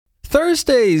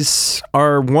Thursdays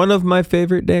are one of my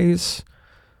favorite days,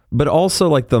 but also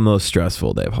like the most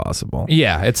stressful day possible.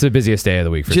 Yeah, it's the busiest day of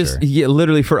the week for sure. Yeah,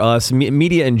 literally for us,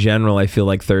 media in general, I feel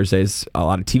like Thursdays, a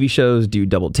lot of TV shows do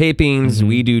double tapings. Mm-hmm.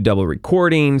 We do double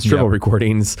recordings, triple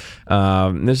recordings.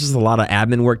 There's just a lot of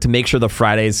admin work to make sure the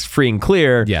Friday's free and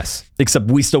clear. Yes. Except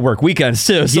we still work weekends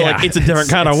too. So like it's a different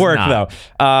kind of work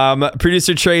though.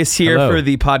 Producer Trace here for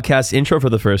the podcast intro for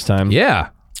the first time. Yeah.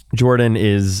 Jordan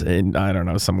is in, I don't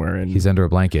know, somewhere in... He's under a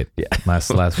blanket. Yeah. Last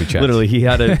we checked. Literally, he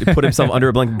had to put himself under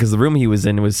a blanket because the room he was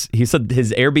in was, he said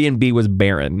his Airbnb was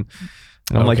barren.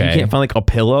 And I'm like, you can't find like a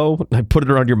pillow? I put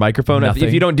it around your microphone. Nothing.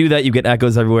 If you don't do that, you get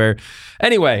echoes everywhere.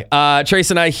 Anyway,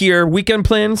 Trace and I here. Weekend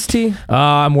plans, T?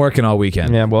 I'm working all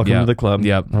weekend. Yeah, welcome to the club.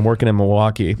 Yep. I'm working in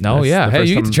Milwaukee. No, hey,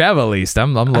 you get to travel at least.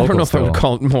 I'm local. I don't know if I would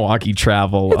call it Milwaukee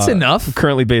travel. It's enough. I'm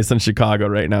currently based in Chicago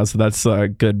right now, so that's a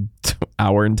good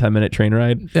hour and 10-minute train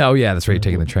ride. Oh, yeah, that's right. You're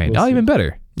taking the train. Even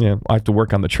better. Yeah, I have to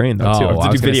work on the train though too. I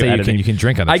have to do video editing. You can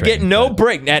drink on the train. I get no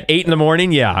break at 8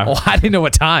 a.m. Yeah. Oh, I didn't know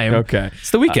what time. Okay.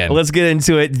 It's the weekend. Let's get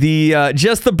into it. The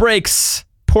Just the Breaks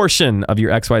portion of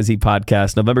your XYZ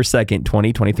podcast, November 2nd,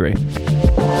 2023.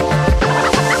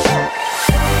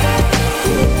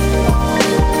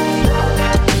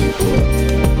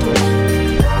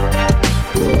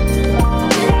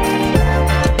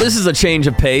 This is a change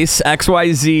of pace.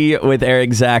 XYZ with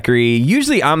Eric Zachary.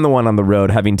 Usually I'm the one on the road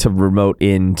having to remote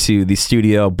into the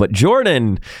studio, but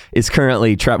Jordan is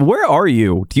currently trapped. Where are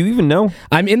you? Do you even know?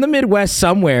 I'm in the Midwest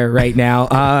somewhere right now.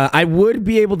 I would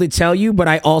be able to tell you, but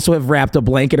I also have wrapped a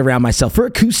blanket around myself for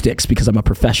acoustics because I'm a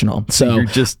professional. So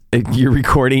you're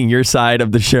recording your side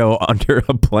of the show under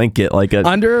a blanket, like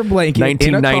under a blanket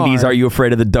 1990s Are You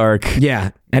Afraid of the Dark?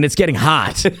 Yeah, and it's getting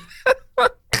hot.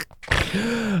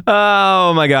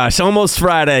 Oh my gosh, almost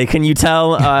Friday. Can you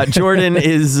tell? Jordan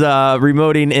is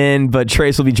remoting in, but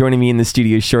Trace will be joining me in the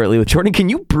studio shortly. Jordan, can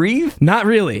you breathe? Not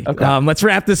really. Okay. Let's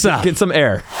wrap this up. Get some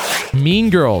air. Mean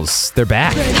Girls, they're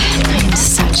back. I'm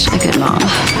such a good mom.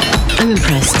 I'm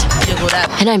impressed.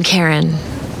 And I'm Karen.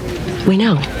 We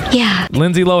know. Yeah.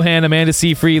 Lindsay Lohan, Amanda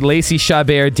Seyfried, Lacey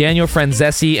Chabert, Daniel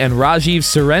Franzese, and Rajiv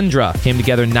Surendra came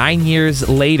together 9 years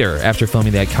later after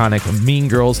filming the iconic Mean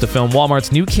Girls to film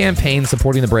Walmart's new campaign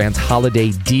supporting the brand's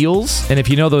holiday deals. And if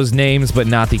you know those names but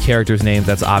not the characters' names,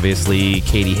 that's obviously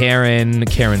Katie Heron,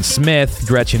 Karen Smith,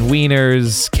 Gretchen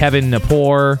Wieners, Kevin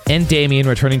Napor, and Damien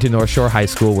returning to North Shore High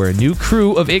School, where a new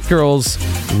crew of It Girls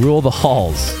rule the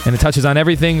halls. And it touches on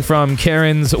everything from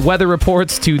Karen's weather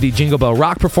reports to the Jingle Bell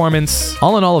Rock performance.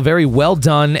 All in all, a very well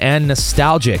done and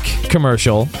nostalgic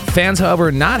commercial. Fans,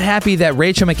 however, not happy that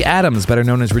Rachel McAdams, better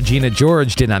known as Regina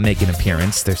George, did not make an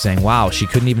appearance. They're saying, wow, she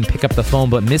couldn't even pick up the phone,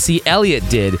 but Missy Elliott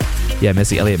did. Yeah,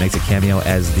 Missy Elliott makes a cameo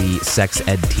as the sex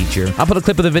ed teacher. I'll put a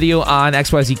clip of the video on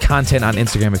XYZ content on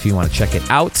Instagram if you want to check it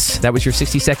out. That was your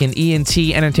 60-second ENT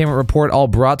Entertainment Report, all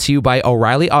brought to you by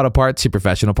O'Reilly Auto Parts, your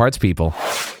professional parts people.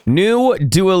 New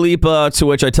Dua Lipa, to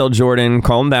which I tell Jordan,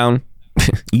 calm down.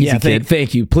 Easy, kid.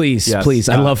 Thank you. Please, yes. Please.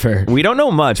 I love her. We don't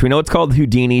know much. We know it's called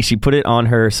Houdini. She put it on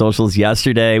her socials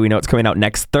yesterday. We know it's coming out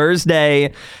next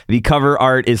Thursday. The cover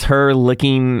art is her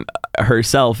licking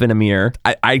herself in a mirror.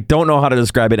 I don't know how to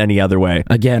describe it any other way.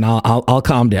 Again, I'll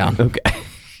calm down. Okay.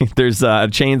 There's a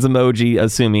chains emoji,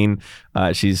 assuming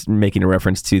she's making a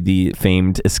reference to the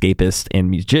famed escapist and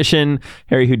musician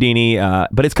Harry Houdini.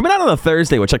 But it's coming out on a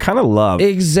Thursday, which I kind of love.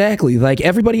 Exactly. Like,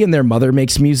 everybody and their mother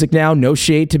makes music now. No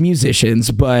shade to musicians,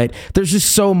 but there's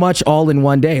just so much all in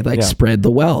one day. Like, spread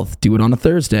the wealth. Do it on a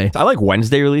Thursday. I like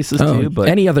Wednesday releases too, but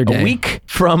any other day. A week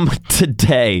from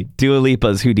today, Dua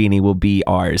Lipa's Houdini will be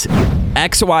ours.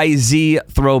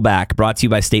 XYZ Throwback, brought to you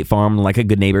by State Farm. Like a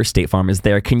good neighbor, State Farm is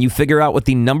there. Can you figure out what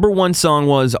the number one song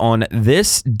was on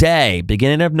this day,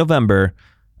 beginning of November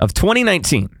of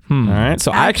 2019? All right.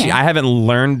 So I haven't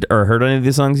learned or heard any of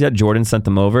these songs yet. Jordan sent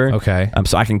them over. Okay.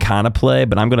 So I can kind of play,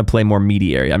 but I'm going to play more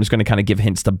mediary. I'm just going to kind of give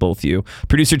hints to both you.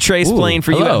 Producer Trace playing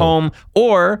for you at home,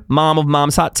 or Mom of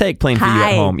Mom's Hot Take playing for you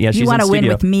at home. Yeah, she's you want to win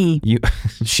with me.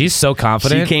 She's so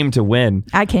confident. She came to win.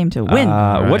 I came to win.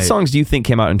 What songs do you think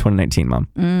came out in 2019, Mom?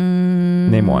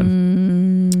 Name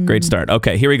one. Great start.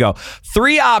 Okay, here we go.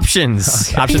 3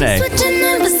 options. Okay. Option A.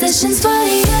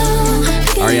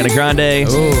 Ariana Grande.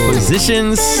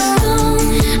 Positions.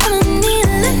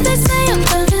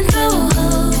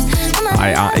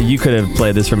 You could have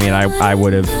played this for me and I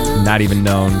would have not even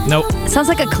known. Nope. Sounds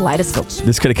like a kaleidoscope.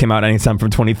 This could have come out anytime from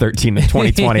 2013 to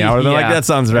 2020. I would have been like, that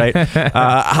sounds right.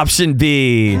 Option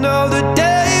B. No, the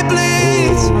day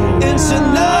bleeds into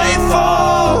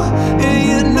nightfall, and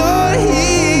you're not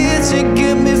here to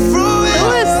get me through it.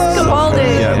 Louis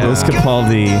Capaldi. Yeah, Louis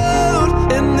Capaldi.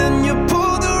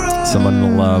 Someone to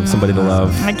love, somebody to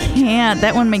love. I can't.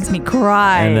 That one makes me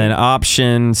cry. And then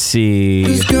option C.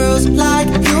 Girls like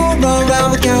you roll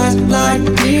around with guys like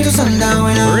me till sundown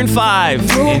when Maroon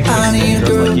 5. I need a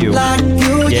girl like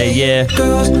you. Yeah.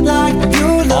 Girls like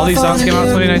you. All these songs came out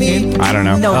in 2019? I don't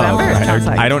know. November? It sounds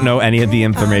like. I don't know any of the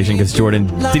information because Jordan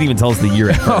didn't even tell us the year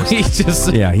at Oh, first. he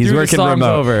just Yeah, he's threw the working songs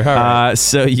remote. over. All right.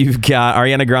 So you've got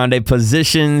Ariana Grande,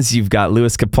 Positions. You've got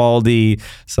Louis Capaldi,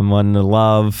 Someone to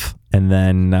Love, and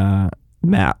then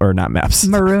not Maps.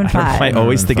 Maroon 5. I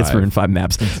always Maroon think it's 5. Maroon 5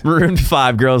 Maps. Maroon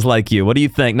 5, Girls Like You. What do you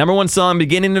think? Number one song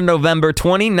beginning of November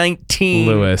 2019.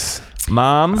 Lewis.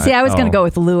 Mom. See, I was going to go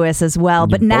with Lewis as well,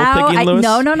 but both now picking Lewis?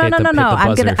 no. Hit the I'm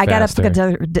buzzer gonna. I gotta pick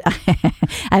faster.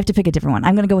 I have to pick a different one.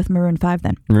 I'm gonna go with Maroon 5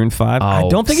 then. Maroon 5. I Oh,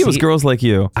 don't think it was see, Girls Like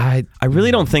You. I I really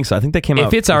don't think so. I think that came out.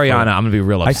 If it's before. Ariana, I'm gonna be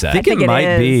real upset. I think I think it might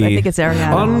is. be. I think it's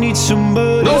Ariana. need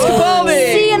somebody. Louis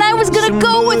Capaldi. See, and I was gonna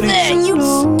go with it. You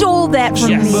stole that from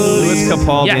Yes. me. Louis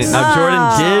Capaldi. Yes. Now,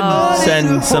 Jordan did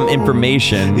send some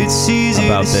information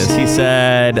about this. He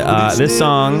said this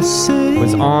song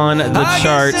was on the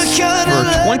charts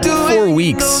for 24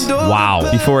 weeks. Wow.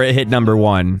 Before it hit number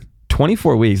one.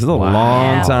 24 weeks. This is a long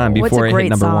Wow. time What's before a it hit great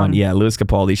number song? one. Yeah, Louis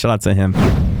Capaldi. Shout out to him.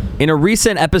 In a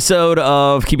recent episode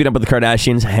of Keeping Up with the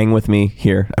Kardashians, hang with me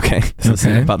here, okay? This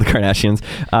is about the Kardashians.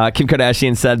 Kim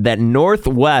Kardashian said that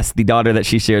Northwest, the daughter that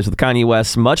she shares with Kanye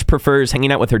West, much prefers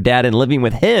hanging out with her dad and living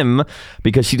with him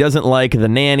because she doesn't like the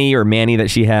nanny or Manny that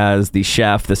she has, the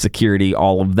chef, the security,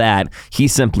 all of that. He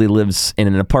simply lives in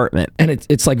an apartment. And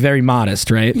it's like very modest,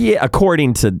 right? Yeah,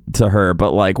 according to her,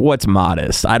 but like, what's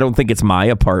modest? I don't think it's my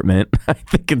apartment. I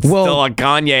think it's still a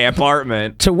Kanye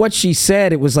apartment. To what she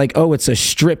said, it was like, oh, it's a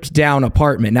stripped down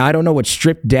apartment. Now, I don't know what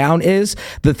stripped down is.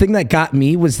 The thing that got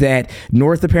me was that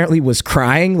North apparently was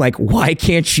crying, like, why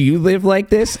can't you live like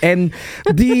this? And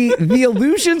the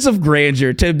illusions of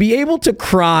grandeur, to be able to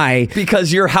cry.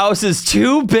 Because your house is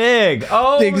too big.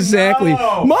 Oh, Exactly.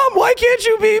 no. Mom, why can't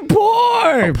you be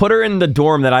poor? Put her in the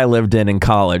dorm that I lived in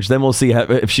college. Then we'll see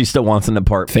if she still wants an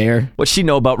apartment. Fair. What's she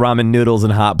know about ramen noodles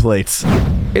and hot plates?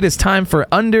 It is time for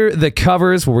Under the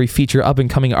Covers, where we feature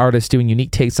up-and-coming artists doing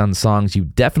unique takes on songs you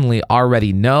definitely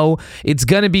already know. It's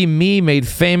Gonna Be Me, made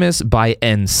famous by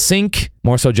NSYNC.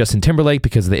 More so Justin Timberlake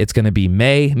because of the It's Gonna Be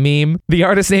May meme. The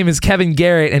artist's name is Kevin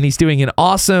Garrett, and he's doing an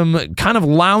awesome kind of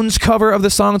lounge cover of the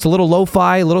song. It's a little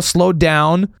lo-fi, a little slowed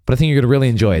down, but I think you're going to really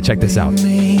enjoy it. Check this out.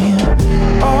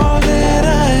 All that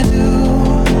I do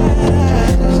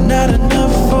is not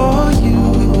enough for you.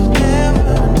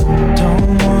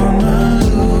 Don't wanna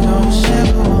lose, don't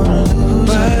ever wanna lose,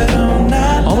 but I'm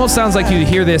not. Almost sounds like you'd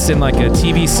hear this in like a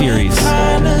TV series.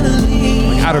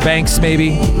 Finally Outer Banks,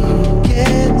 maybe.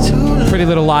 get to Pretty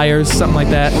Little Liars, something like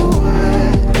that.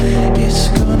 it's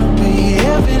gonna be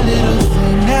every little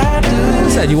thing I do.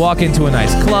 Said you walk into a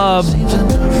nice club, For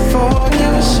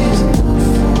you, she's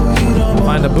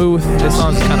find a booth. This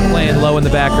song's kind of playing low in the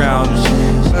background.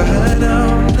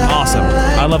 Awesome.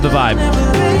 I love the vibe.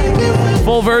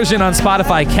 Full version on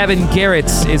Spotify. Kevin Garrett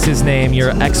is his name.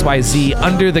 Your XYZ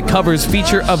Under the Covers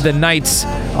feature of the night.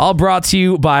 All brought to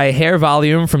you by Hair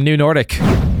Volume from New Nordic.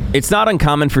 It's not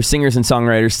uncommon for singers and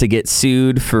songwriters to get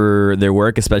sued for their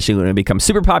work, especially when it becomes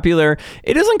super popular.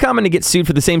 It is uncommon to get sued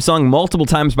for the same song multiple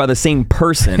times by the same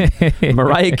person.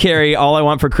 Mariah Carey, All I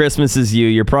Want for Christmas Is You.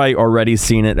 You're probably already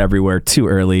seen it everywhere. Too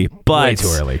early. But Way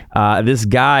too early. This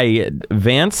guy,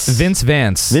 Vince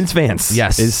Vance,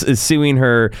 Yes. is suing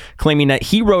her, claiming that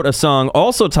he wrote a song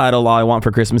also titled All I Want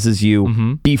for Christmas Is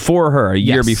You before her, a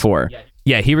year Yes. before.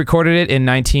 Yeah, he recorded it in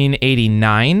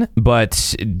 1989,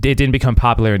 but it didn't become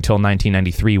popular until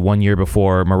 1993, 1 year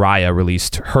before Mariah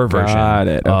released her version Got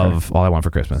it. Okay. of All I Want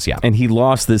for Christmas. Yeah. And he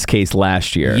lost this case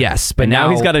last year. Yes, but And now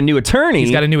he's got a new attorney.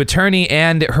 He's got a new attorney,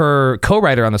 and her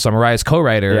co-writer on the song, Mariah's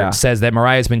co-writer, Yeah. says that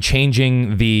Mariah's been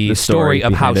changing the story story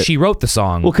of how behind it. she wrote the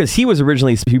song. Well, because he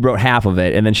wrote half of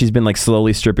it, and then she's been like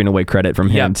slowly stripping away credit from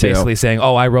yeah, him too. basically saying,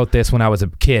 "Oh, I wrote this when I was a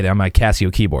kid on my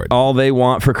Casio keyboard." All they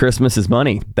want for Christmas is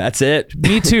money. That's it.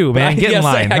 Me too, man. Get in Yes,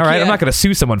 line. I All right, I'm can't. not going to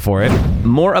sue someone for it.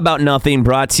 More About Nothing,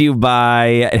 brought to you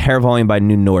by Hair Volume by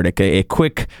New Nordic. A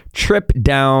quick trip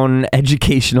down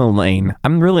educational lane.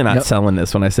 I'm really not selling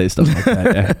this when I say stuff like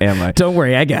that, am I? Don't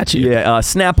worry, I got you. Yeah,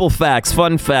 Snapple facts,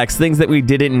 fun facts, things that we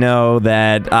didn't know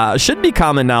that should be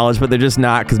common knowledge, but they're just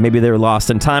not because maybe they were lost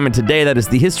in time. And today, that is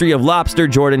the history of lobster.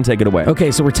 Jordan, take it away.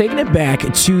 Okay, so we're taking it back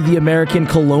to the American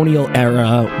colonial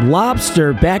era.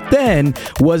 Lobster back then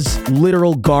was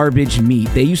literal garbage meat.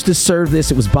 They used to serve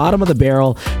this. It was bottom of the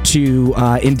barrel to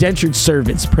indentured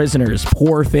servants, prisoners,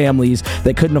 poor families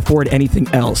that couldn't afford anything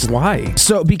else. Why?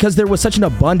 So because there was such an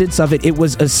abundance of it, it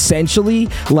was essentially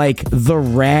like the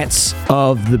rats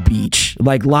of the beach.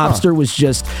 Like lobster was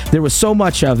just, there was so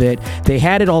much of it. They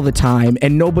had it all the time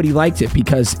and nobody liked it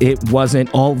because it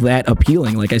wasn't all that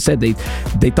appealing. Like I said, they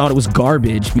thought it was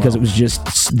garbage because it was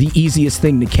just the easiest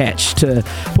thing to catch. To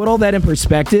put all that in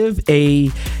perspective, a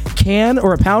can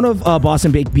or a pound of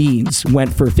Boston baked beans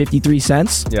went for 53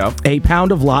 cents. Yeah. A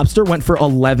pound of lobster went for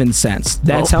 11 cents.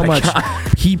 That's how much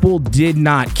people did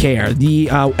not care.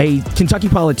 A Kentucky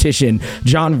politician,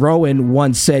 John Rowan,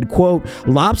 once said, quote,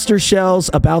 "Lobster shells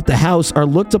about the house are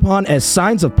looked upon as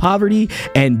signs of poverty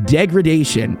and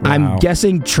degradation." Wow. I'm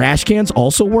guessing trash cans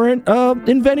also weren't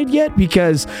invented yet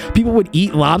because people would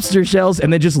eat lobster shells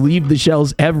and then just leave the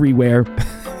shells everywhere.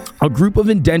 A group of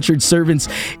indentured servants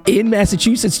in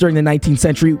Massachusetts during the 19th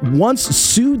century once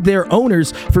sued their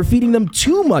owners for feeding them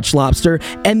too much lobster,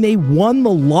 and they won the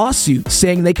lawsuit,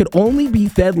 saying they could only be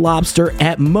fed lobster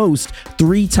at most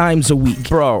 3 times a week.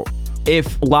 Bro,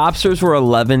 if lobsters were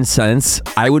 11 cents,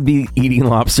 I would be eating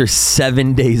lobster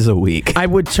 7 days a week. I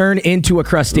would turn into a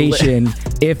crustacean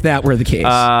if that were the case.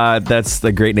 That's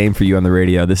the great name for you on the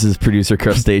radio. This is producer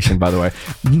Crustacean, by the way.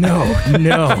 No,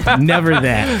 never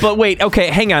that. But wait, okay,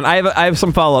 hang on. I have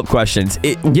some follow-up questions.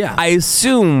 Yeah. I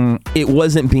assume it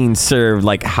wasn't being served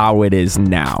like how it is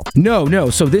now.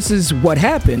 No. So this is what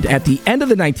happened at the end of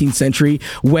the 19th century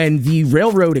when the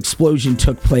railroad explosion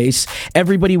took place.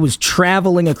 Everybody was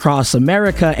traveling across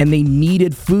America and they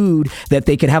needed food that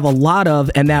they could have a lot of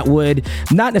and that would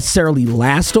not necessarily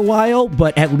last a while,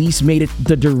 but at least made it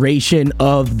the duration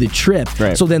of the trip.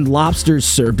 Right. So then lobsters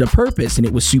served a purpose and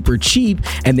it was super cheap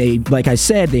and they, like I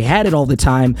said, they had it all the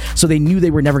time. So they knew they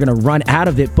were never going to run out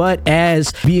of it. But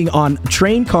as being on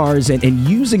train cars and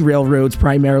using railroads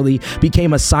primarily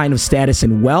became a sign of status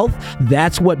and wealth,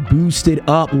 that's what boosted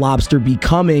up lobster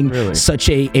becoming such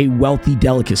a wealthy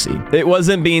delicacy. It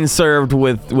wasn't being served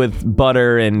with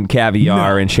butter and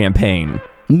caviar and champagne.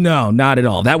 No, not at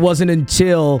all. That wasn't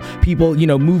until people,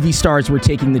 movie stars were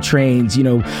taking the trains,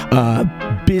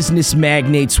 business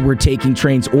magnates were taking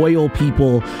trains, oil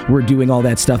people were doing all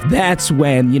that stuff. That's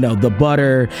when, the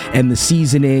butter and the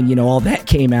seasoning, all that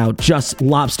came out, just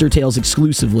lobster tails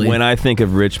exclusively. When I think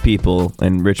of rich people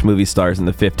and rich movie stars in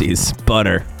the 50s,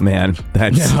 butter, man,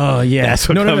 that's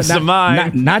what comes to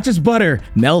mind. Not just butter,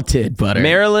 melted butter.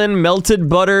 Marilyn Melted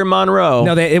Butter Monroe.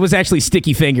 No, it was actually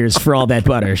Sticky Fingers for all that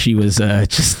butter she was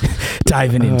just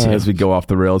diving into. As we go off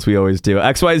the rails, we always do.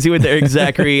 XYZ with Eric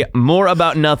Zachary. More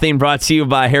About Nothing, brought to you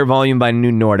by Hair Volume by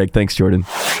New Nordic. Thanks, Jordan.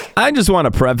 I just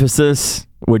want to preface this,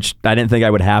 which I didn't think I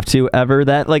would have to ever,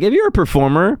 that if you're a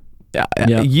performer,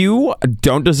 you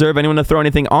don't deserve anyone to throw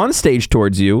anything on stage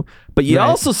towards you, but you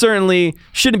also certainly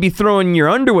shouldn't be throwing your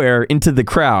underwear into the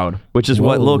crowd, which is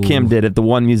what Lil' Kim did at the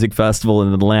One Music Festival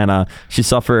in Atlanta. She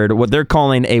suffered what they're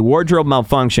calling a wardrobe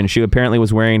malfunction. She apparently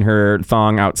was wearing her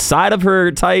thong outside of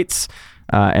her tights,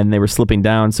 and they were slipping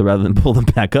down, so rather than pull them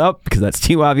back up, because that's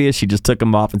too obvious, she just took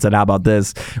them off and said, how about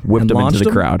this? Whipped them into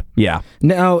the crowd. Yeah.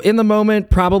 Now, in the moment,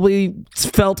 probably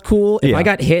felt cool. If I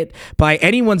got hit by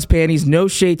anyone's panties, no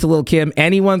shade to Lil' Kim,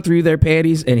 anyone threw their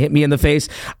panties and hit me in the face,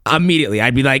 immediately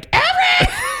I'd be like, Eric!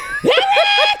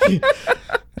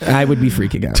 I would be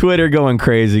freaking out. Twitter going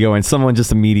crazy, someone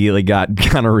just immediately got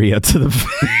gonorrhea to the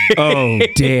face. Oh,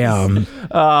 damn.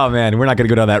 Oh, man, we're not going to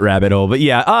go down that rabbit hole. But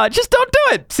yeah, just don't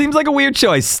do it. Seems like a weird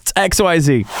choice. It's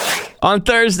XYZ. On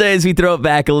Thursdays, we throw it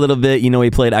back a little bit.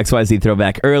 We played XYZ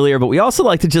Throwback earlier, but we also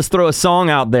like to just throw a song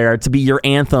out there to be your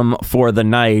anthem for the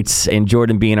night. And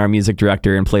Jordan being our music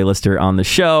director and playlister on the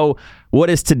show, what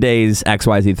is today's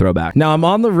XYZ Throwback? Now, I'm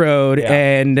on the road,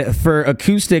 and for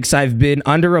acoustics, I've been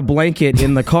under a blanket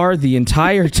in the car the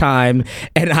entire time,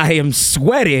 and I am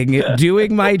sweating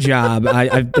doing my job.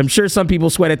 I'm sure some people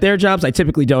sweat at their jobs. I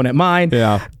typically don't at mine.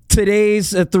 Yeah.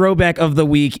 Today's throwback of the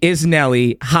week is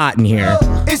Nelly, Hot in Here.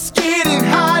 It's getting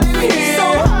hot in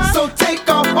here, so take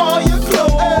off all your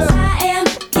clothes. I am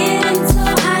getting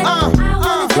so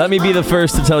hot. Let me be the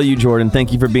first to tell you, Jordan,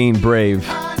 thank you for being brave.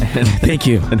 Thank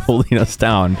you. And holding us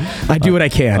down. I do what I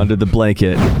can. Under the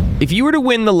blanket. If you were to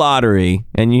win the lottery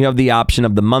and you have the option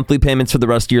of the monthly payments for the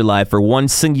rest of your life or one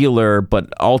singular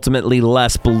but ultimately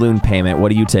less balloon payment,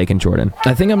 what are you taking, Jordan?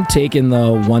 I think I'm taking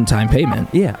the one-time payment.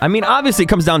 Yeah. I mean, obviously it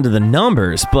comes down to the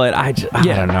numbers, but I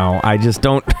don't know. I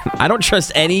don't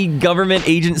trust any government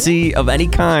agency of any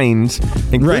kind,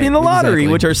 including the lottery,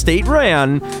 which our state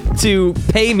ran, to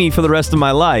pay me for the rest of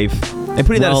my life. And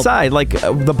putting that aside, like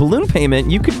the balloon payment,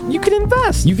 you could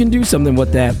invest. You can do something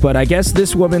with that. But I guess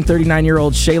this woman,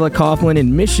 39-year-old Shayla Coughlin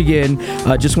in Michigan,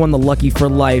 just won the Lucky for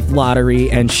Life lottery,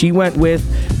 and she went with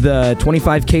the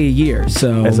 $25K a year.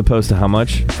 So as opposed to how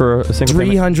much for a single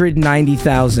payment?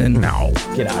 $390,000. No,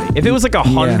 get out of here. If it was like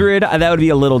 100, that would be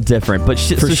a little different. But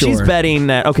she's betting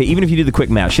that, okay, even if you do the quick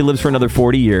math, she lives for another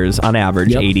 40 years on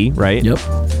average, 80, right? Yep.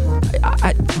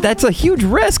 That's a huge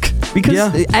risk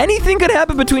because anything could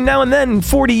happen between now and then,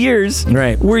 40 years,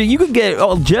 right? Where you could get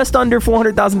just under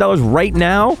 $400,000 right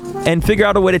now and figure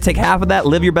out a way to take half of that,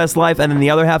 live your best life, and then the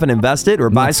other half and invest it or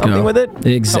buy something with it.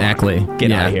 Exactly.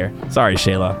 Get out of here. Sorry,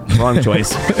 Shayla. Wrong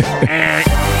choice.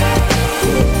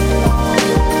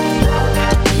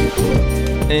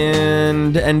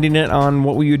 And ending it on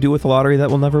what will you do with a lottery that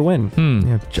will never win?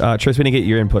 Tris, we didn't get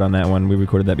your input on that one. We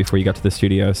recorded that before you got to the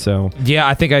studio, so yeah,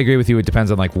 I think I agree with you. It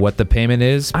depends on like what the payment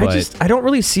is. But I don't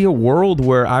really see a world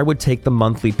where I would take the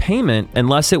monthly payment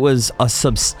unless it was a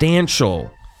substantial,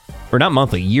 or not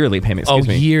monthly, yearly payment. Excuse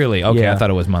me. Yearly. Okay, Yeah. I thought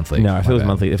it was monthly. No, if it was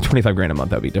monthly, if 25 grand a month,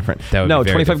 that would be different. That would no,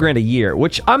 be very 25 grand a year,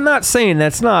 which I'm not saying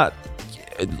that's not.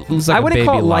 Like I a wouldn't baby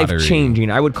call it lottery. life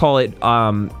changing. I would call it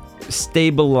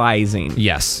stabilizing.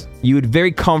 Yes. You would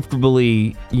very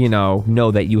comfortably,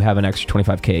 know that you have an extra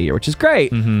 $25K a year, which is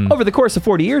great. Over the course of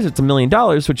 40 years, it's $1 million,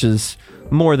 which is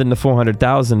more than the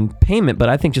 $400,000 payment. But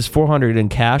I think just $400 in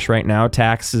cash right now,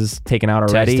 taxes taken out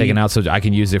already. Tax taken out, so I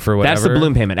can use it for whatever. That's the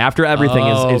balloon payment. After everything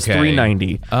is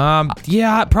 $390.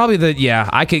 Yeah, probably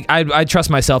I trust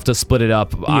myself to split it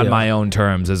up on my own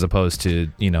terms as opposed to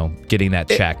getting that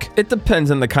check. It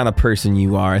depends on the kind of person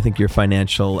you are. I think your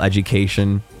financial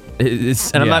education.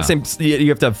 I'm not saying you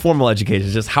have to have formal education.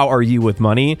 It's just how are you with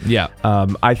money? Yeah.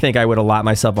 I think I would allot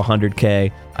myself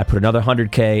 $100K. I put another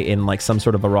 $100K in like some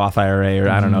sort of a Roth IRA or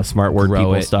I don't know, smart word Grow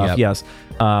people it, stuff. yep. Yes.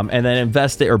 And then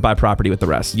invest it or buy property with the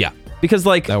rest. Yeah. Because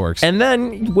like that works. And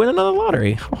then you win another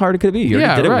lottery. How hard could it be? You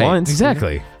already did it once.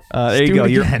 Exactly. There you go.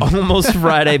 Your Almost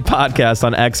Friday podcast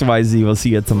on XYZ. We'll see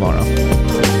you tomorrow.